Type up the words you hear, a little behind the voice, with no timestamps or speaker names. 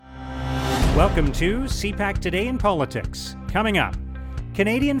Welcome to CPAC Today in Politics. Coming up,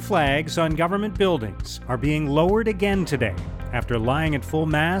 Canadian flags on government buildings are being lowered again today after lying at full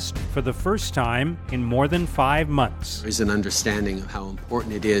mast for the first time in more than 5 months. There is an understanding of how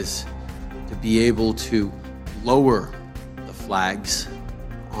important it is to be able to lower the flags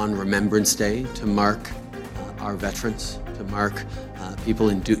on Remembrance Day to mark our veterans, to mark people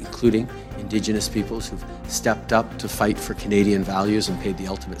including Indigenous peoples who've stepped up to fight for Canadian values and paid the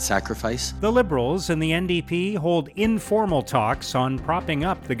ultimate sacrifice. The Liberals and the NDP hold informal talks on propping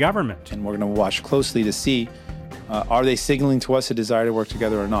up the government. And we're going to watch closely to see, are they signaling to us a desire to work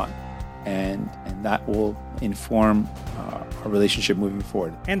together or not? And that will inform our relationship moving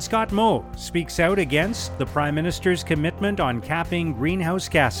forward. And Scott Moe speaks out against the Prime Minister's commitment on capping greenhouse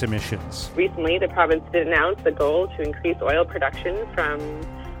gas emissions. Recently, the province did announce a goal to increase oil production from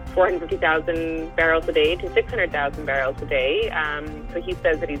 450,000 barrels a day to 600,000 barrels a day. So he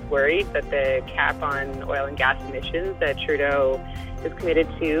says that he's worried that the cap on oil and gas emissions that Trudeau is committed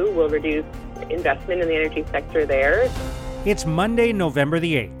to will reduce investment in the energy sector there. It's Monday, November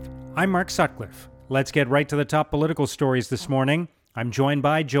the 8th. I'm Mark Sutcliffe. Let's get right to the top political stories this morning. I'm joined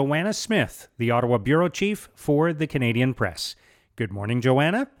by Joanna Smith, the Ottawa Bureau Chief for the Canadian Press. Good morning,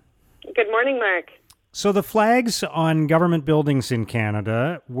 Joanna. Good morning, Mark. So the flags on government buildings in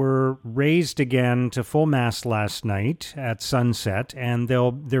Canada were raised again to full mast last night at sunset, and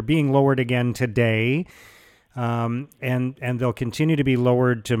they're being lowered again today, and they'll continue to be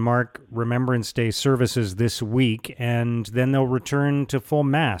lowered to mark Remembrance Day services this week, and then they'll return to full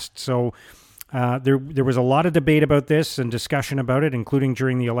mast. So there was a lot of debate about this and discussion about it, including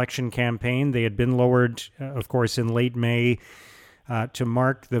during the election campaign. They had been lowered, of course, in late May. To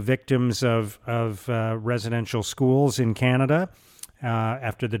mark the victims of residential schools in Canada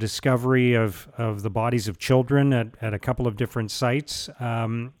after the discovery of the bodies of children at a couple of different sites.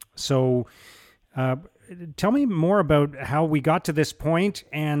 So tell me more about how we got to this point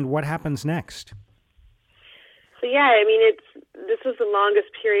and what happens next. So this was the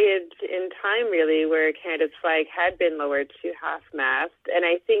longest period in time, really, where Canada's flag had been lowered to half-mast. And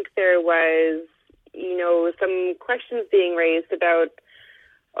I think there was some questions being raised about,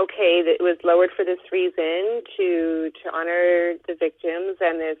 okay, that it was lowered for this reason to honor the victims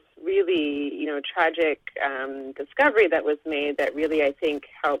and this really, tragic discovery that was made that really, I think,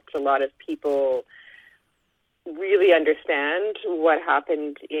 helped a lot of people really understand what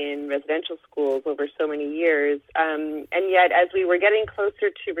happened in residential schools over so many years. And yet, as we were getting closer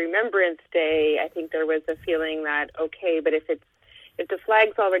to Remembrance Day, I think there was a feeling that, okay, but if the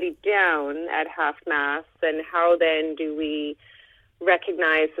flag's already down at half-mast, then how then do we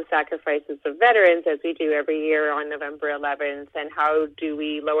recognize the sacrifices of veterans as we do every year on November 11th? And how do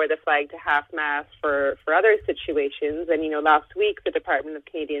we lower the flag to half-mast for other situations? And, last week the Department of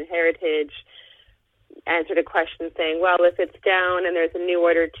Canadian Heritage answered a question saying, well, if it's down and there's a new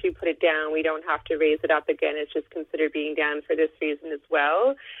order to put it down, we don't have to raise it up again. It's just considered being down for this reason as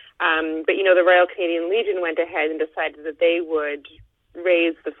well. But the Royal Canadian Legion went ahead and decided that they would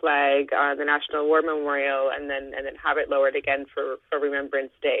raise the flag on the National War Memorial and then have it lowered again for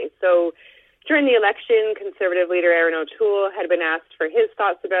Remembrance Day. So during the election, Conservative leader Erin O'Toole had been asked for his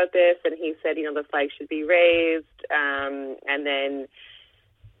thoughts about this, and he said, the flag should be raised. And then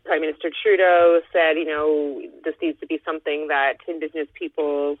Prime Minister Trudeau said, this needs to be something that Indigenous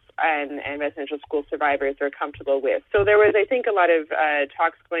peoples and residential school survivors are comfortable with. So there was, I think, a lot of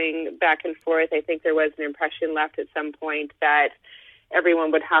talks going back and forth. I think there was an impression left at some point that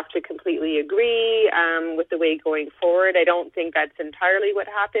everyone would have to completely agree with the way going forward. I don't think that's entirely what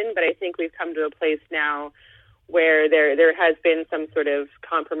happened, but I think we've come to a place now where there has been some sort of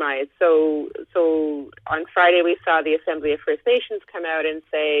compromise. So on Friday we saw the Assembly of First Nations come out and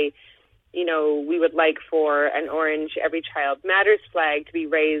say, we would like for an orange Every Child Matters flag to be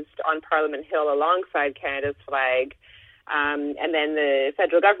raised on Parliament Hill alongside Canada's flag. And then the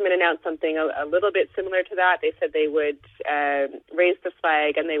federal government announced something a little bit similar to that. They said they would raise the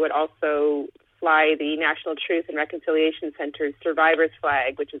flag and they would also fly the National Truth and Reconciliation Centre's Survivors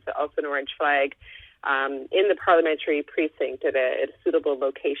flag, which is also an orange flag, in the parliamentary precinct at a suitable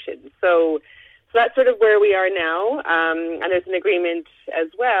location. So that's sort of where we are now. And there's an agreement as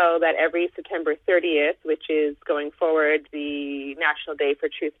well that every September 30th, which is going forward the National Day for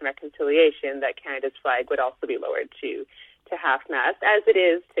Truth and Reconciliation, that Canada's flag would also be lowered to half-mast, as it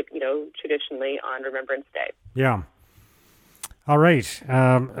is, traditionally on Remembrance Day. Yeah. All right.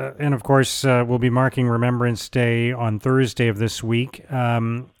 And of course, we'll be marking Remembrance Day on Thursday of this week.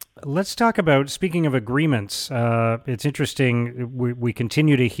 Let's talk about, speaking of agreements, it's interesting, we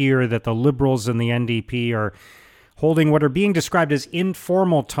continue to hear that the Liberals and the NDP are holding what are being described as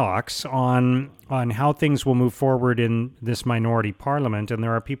informal talks on how things will move forward in this minority parliament. And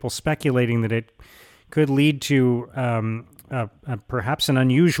there are people speculating that it could lead to perhaps an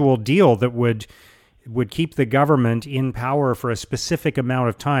unusual deal that would keep the government in power for a specific amount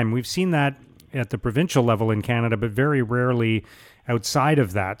of time. We've seen that at the provincial level in Canada, but very rarely outside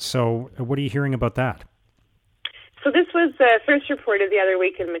of that. So what are you hearing about that? So this was first reported the other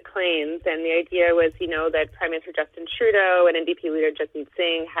week in Maclean's, and the idea was, that Prime Minister Justin Trudeau and NDP leader Jasmeet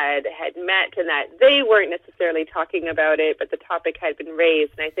Singh had met, and that they weren't necessarily talking about it, but the topic had been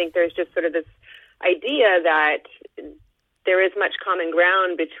raised. And I think there's just sort of this idea that there is much common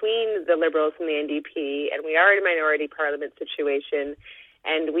ground between the Liberals and the NDP, and we are in a minority parliament situation.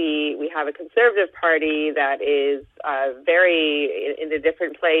 And we have a Conservative Party that is very in a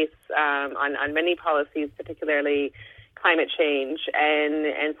different place on many policies, particularly climate change.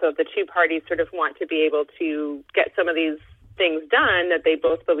 And so the two parties sort of want to be able to get some of these things done that they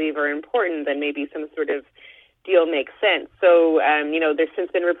both believe are important, then maybe some sort of deal makes sense. So, there's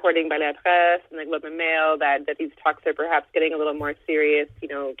since been reporting by La Presse and the Globe and Mail that these talks are perhaps getting a little more serious.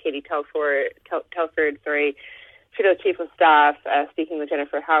 Katie Telford, Trudeau's chief of staff, speaking with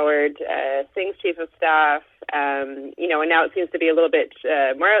Jennifer Howard, Singh's chief of staff, and now it seems to be a little bit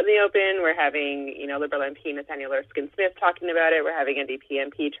more out in the open. We're having, Liberal MP Nathaniel Erskine-Smith talking about it. We're having NDP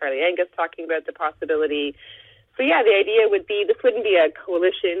MP Charlie Angus talking about the possibility. So, yeah, the idea would be this wouldn't be a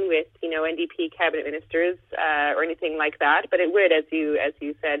coalition with, NDP cabinet ministers or anything like that, but it would, as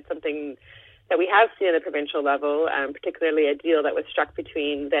you said, something that we have seen at the provincial level, particularly a deal that was struck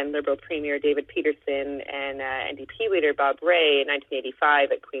between then Liberal Premier David Peterson and NDP leader Bob Rae in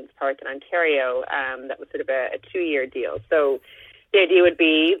 1985 at Queen's Park in Ontario. That was sort of a 2-year deal. So the idea would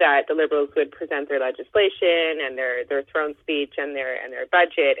be that the Liberals would present their legislation and their throne speech and their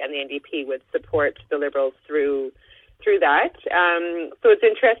budget, and the NDP would support the Liberals through that. So it's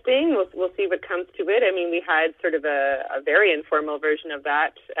interesting. We'll see what comes to it. I mean, we had sort of a very informal version of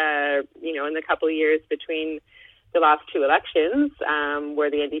that, in the couple of years between the last two elections, where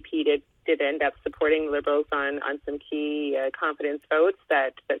the NDP did end up supporting the Liberals on some key confidence votes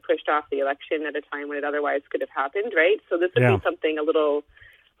that pushed off the election at a time when it otherwise could have happened, right? So this would be something a little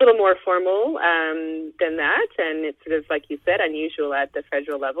more formal than that, and it's sort of, like you said, unusual at the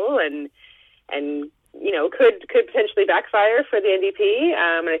federal level, and could potentially backfire for the NDP,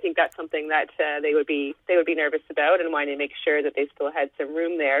 and I think that's something that they would be nervous about, and wanting to make sure that they still had some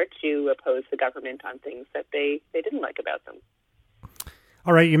room there to oppose the government on things that they didn't like about them.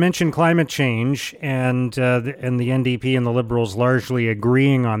 All right, you mentioned climate change, and the NDP and the Liberals largely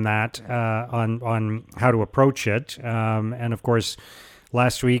agreeing on that, on how to approach it, and of course,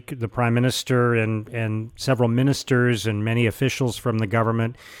 last week the Prime Minister and several ministers and many officials from the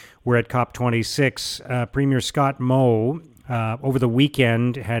government were at COP26. Premier Scott Moe, over the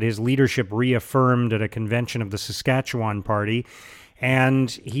weekend, had his leadership reaffirmed at a convention of the Saskatchewan Party,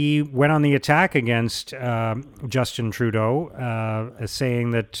 and he went on the attack against Justin Trudeau, saying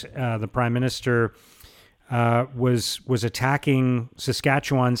that the Prime Minister was attacking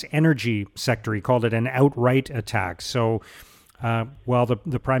Saskatchewan's energy sector. He called it an outright attack. So while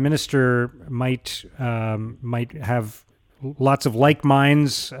the Prime Minister might have lots of like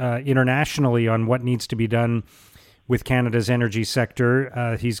minds internationally on what needs to be done with Canada's energy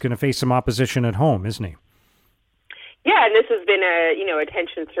sector, he's going to face some opposition at home, isn't he? Yeah, and this has been a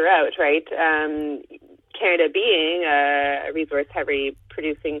tension throughout, right? Canada being a resource-heavy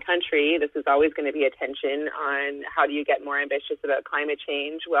producing country, this is always going to be a tension on how do you get more ambitious about climate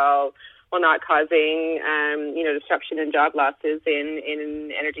change while not causing disruption and job losses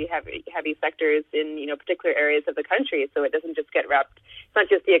in energy heavy sectors in particular areas of the country. So it doesn't just get wrapped. It's not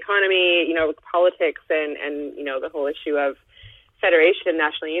just the economy, politics and the whole issue of federation,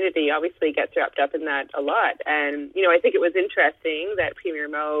 national unity obviously gets wrapped up in that a lot. And I think it was interesting that Premier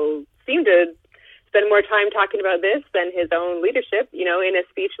Moe seemed to spend more time talking about this than his own leadership. In a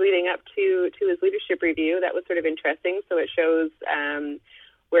speech leading up to his leadership review, that was sort of interesting. So it shows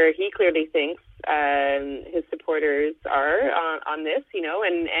where he clearly thinks his supporters are on this,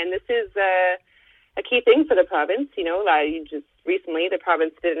 and this is a key thing for the province. Just recently the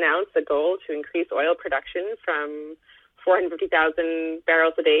province did announce a goal to increase oil production from 450,000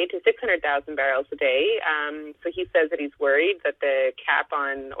 barrels a day to 600,000 barrels a day. So he says that he's worried that the cap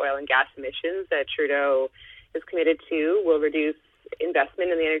on oil and gas emissions that Trudeau is committed to will reduce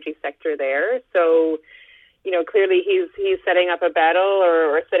investment in the energy sector there. So clearly he's setting up a battle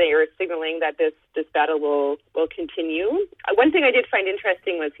or signaling that this battle will continue. One thing I did find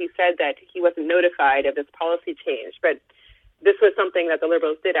interesting was he said that he wasn't notified of this policy change, but this was something that the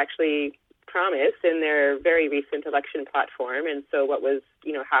Liberals did actually promise in their very recent election platform. And so what was,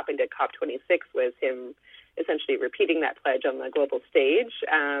 happened at COP26 was him essentially repeating that pledge on the global stage.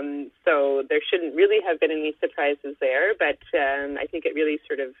 So there shouldn't really have been any surprises there, but I think it really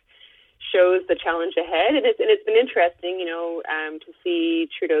sort of shows the challenge ahead. And it's been interesting, to see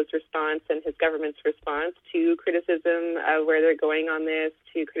Trudeau's response and his government's response to criticism of where they're going on this,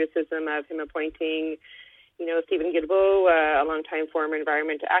 to criticism of him appointing, Stephen Guilbeault, a longtime former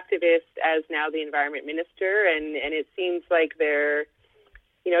environment activist, as now the environment minister. And it seems like they're,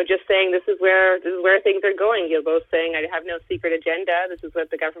 just saying this is where things are going. Guilbeault saying, I have no secret agenda. This is what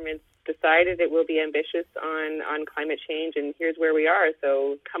the government's decided. It will be ambitious on climate change, and here's where we are.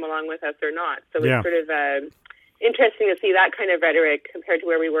 So come along with us or not. So It's sort of interesting to see that kind of rhetoric compared to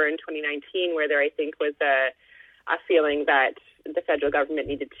where we were in 2019, where there, I think, was a feeling that the federal government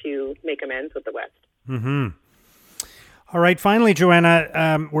needed to make amends with the West. Mm-hmm. All right. Finally,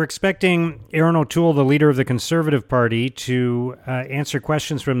 Joanna, we're expecting Erin O'Toole, the leader of the Conservative Party, to answer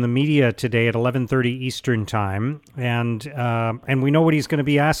questions from the media today at 11:30 Eastern Time, and we know what he's going to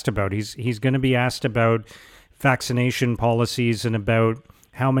be asked about. He's going to be asked about vaccination policies and about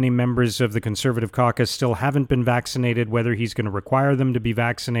how many members of the Conservative caucus still haven't been vaccinated, whether he's going to require them to be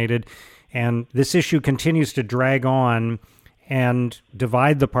vaccinated, and this issue continues to drag on and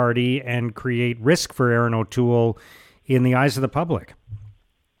divide the party and create risk for Erin O'Toole in the eyes of the public.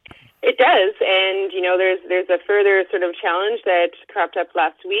 It does, and there's a further sort of challenge that cropped up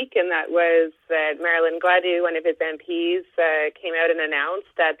last week, and that was that Marilyn Gladu, one of his MPs, came out and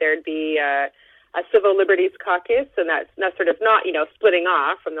announced that there'd be a civil liberties caucus, and that's sort of not splitting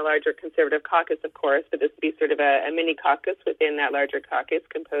off from the larger Conservative caucus, of course, but this would be sort of a mini caucus within that larger caucus,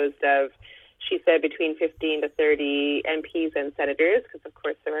 composed of, she said, between 15 to 30 MPs and senators, because of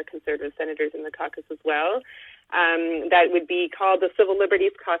course there are Conservative senators in the caucus as well. That would be called the Civil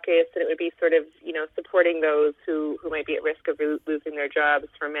Liberties Caucus, and it would be sort of, supporting those who might be at risk of losing their jobs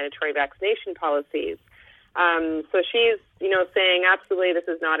from mandatory vaccination policies. So she's, saying absolutely this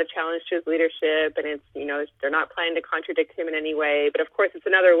is not a challenge to his leadership, and it's, they're not planning to contradict him in any way. But of course, it's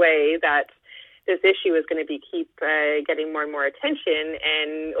another way that this issue is going to keep getting more and more attention,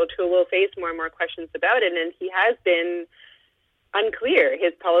 and O'Toole will face more and more questions about it. And he has been unclear.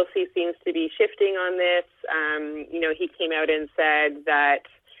 His policy seems to be shifting on this. He came out and said that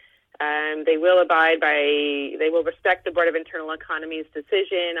they will respect the Board of Internal Economy's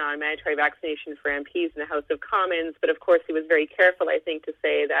decision on mandatory vaccination for MPs in the House of Commons. But of course, he was very careful, I think, to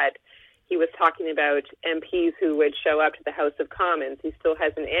say that he was talking about MPs who would show up to the House of Commons. He still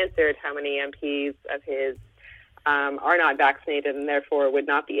hasn't answered how many MPs of his are not vaccinated and therefore would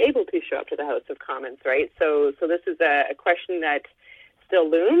not be able to show up to the House of Commons, right? So this is a question that still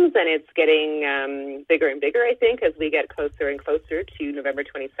looms, and it's getting bigger and bigger, I think, as we get closer and closer to November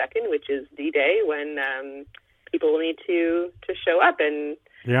 22nd, which is D-Day, when people will need to show up and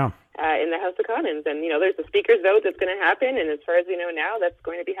in the House of Commons. And, there's a speaker's vote that's going to happen, and as far as we know now, that's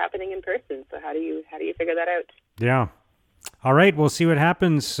going to be happening in person. So how do you figure that out? Yeah. All right, we'll see what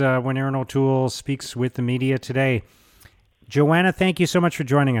happens when Erin O'Toole speaks with the media today. Joanna, thank you so much for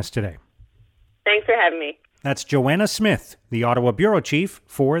joining us today. Thanks for having me. That's Joanna Smith, the Ottawa bureau chief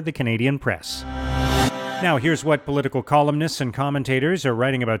for the Canadian Press. Now, here's what political columnists and commentators are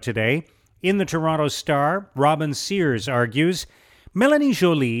writing about today. In the Toronto Star, Robin Sears argues, Mélanie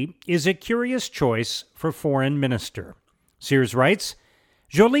Joly is a curious choice for foreign minister. Sears writes,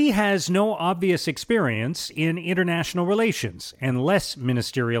 Joly has no obvious experience in international relations and less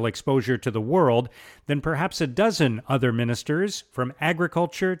ministerial exposure to the world than perhaps a dozen other ministers from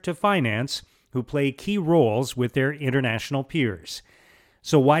agriculture to finance who play key roles with their international peers.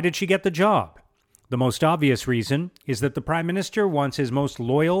 So why did she get the job? The most obvious reason is that the Prime Minister wants his most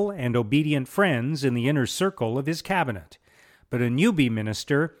loyal and obedient friends in the inner circle of his cabinet. But a newbie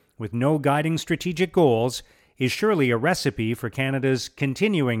minister with no guiding strategic goals is surely a recipe for Canada's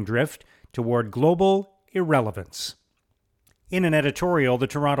continuing drift toward global irrelevance. In an editorial, the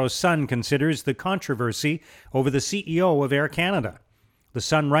Toronto Sun considers the controversy over the CEO of Air Canada. The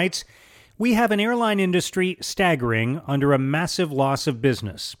Sun writes, We have an airline industry staggering under a massive loss of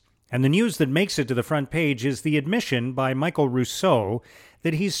business. And the news that makes it to the front page is the admission by Michael Rousseau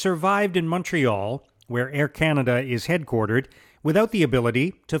that he's survived in Montreal, where Air Canada is headquartered, without the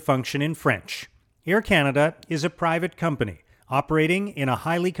ability to function in French. Air Canada is a private company operating in a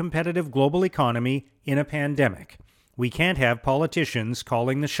highly competitive global economy in a pandemic. We can't have politicians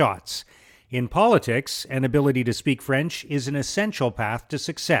calling the shots. In politics, an ability to speak French is an essential path to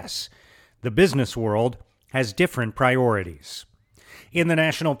success. The business world has different priorities. In the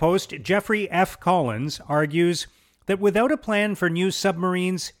National Post, Jeffrey F. Collins argues that without a plan for new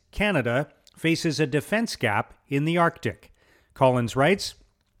submarines, Canada faces a defense gap in the Arctic. Collins writes,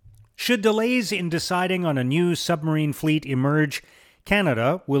 should delays in deciding on a new submarine fleet emerge,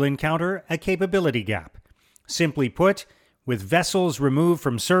 Canada will encounter a capability gap. Simply put, with vessels removed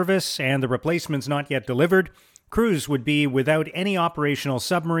from service and the replacements not yet delivered, crews would be without any operational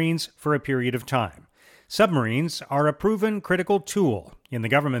submarines for a period of time. Submarines are a proven critical tool in the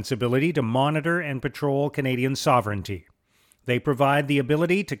government's ability to monitor and patrol Canadian sovereignty. They provide the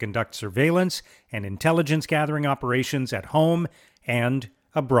ability to conduct surveillance and intelligence gathering operations at home and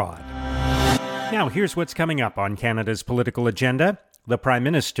abroad. Now, here's what's coming up on Canada's political agenda. The Prime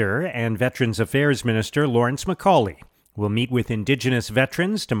Minister and Veterans Affairs Minister Lawrence Macaulay will meet with Indigenous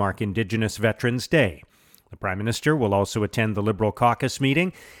veterans to mark Indigenous Veterans Day. The Prime Minister will also attend the Liberal caucus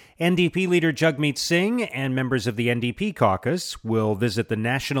meeting. NDP leader Jagmeet Singh and members of the NDP caucus will visit the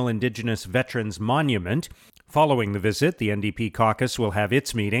National Indigenous Veterans Monument. Following the visit, the NDP caucus will have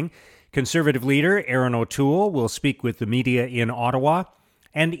its meeting. Conservative leader Erin O'Toole will speak with the media in Ottawa.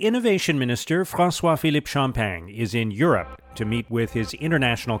 And Innovation Minister François-Philippe Champagne is in Europe to meet with his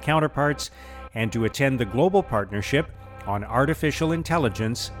international counterparts and to attend the Global Partnership on Artificial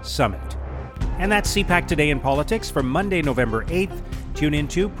Intelligence Summit. And that's CPAC Today in Politics for Monday, November 8th. Tune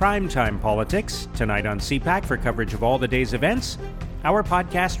into Primetime Politics tonight on CPAC for coverage of all the day's events. Our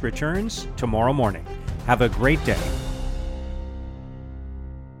podcast returns tomorrow morning. Have a great day.